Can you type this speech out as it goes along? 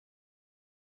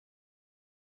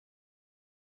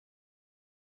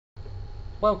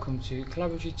Welcome to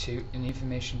Collaboratory 2 in the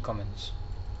Information Commons.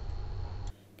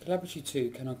 Collaboratory 2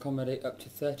 can accommodate up to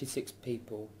 36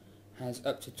 people, has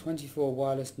up to 24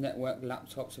 wireless network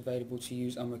laptops available to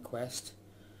use on request,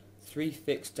 3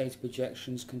 fixed data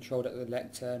projections controlled at the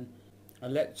lectern, a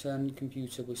lectern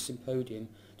computer with Symposium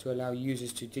to allow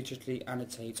users to digitally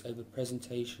annotate over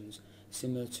presentations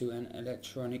similar to an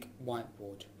electronic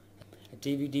whiteboard, a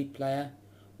DVD player,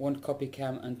 1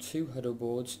 copycam and 2 huddle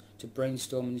boards to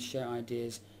brainstorm and share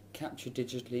ideas captured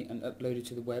digitally and uploaded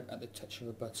to the web at the touch of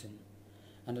a button,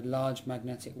 and a large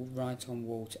magnetic write-on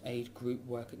wall to aid group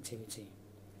work activity.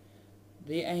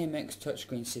 The AMX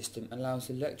touchscreen system allows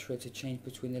the lecturer to change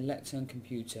between the lectern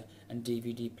computer and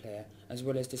DVD player, as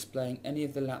well as displaying any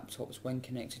of the laptops when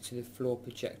connected to the floor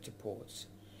projector ports.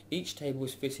 Each table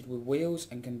is fitted with wheels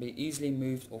and can be easily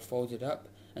moved or folded up,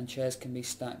 and chairs can be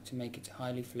stacked to make it a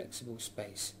highly flexible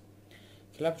space.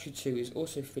 Collaboratory 2 is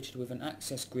also fitted with an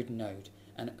access grid node,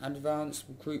 an advanced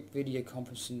group video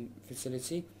conferencing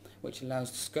facility which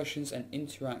allows discussions and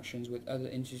interactions with other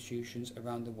institutions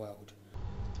around the world.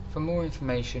 For more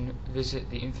information, visit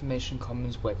the Information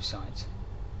Commons website.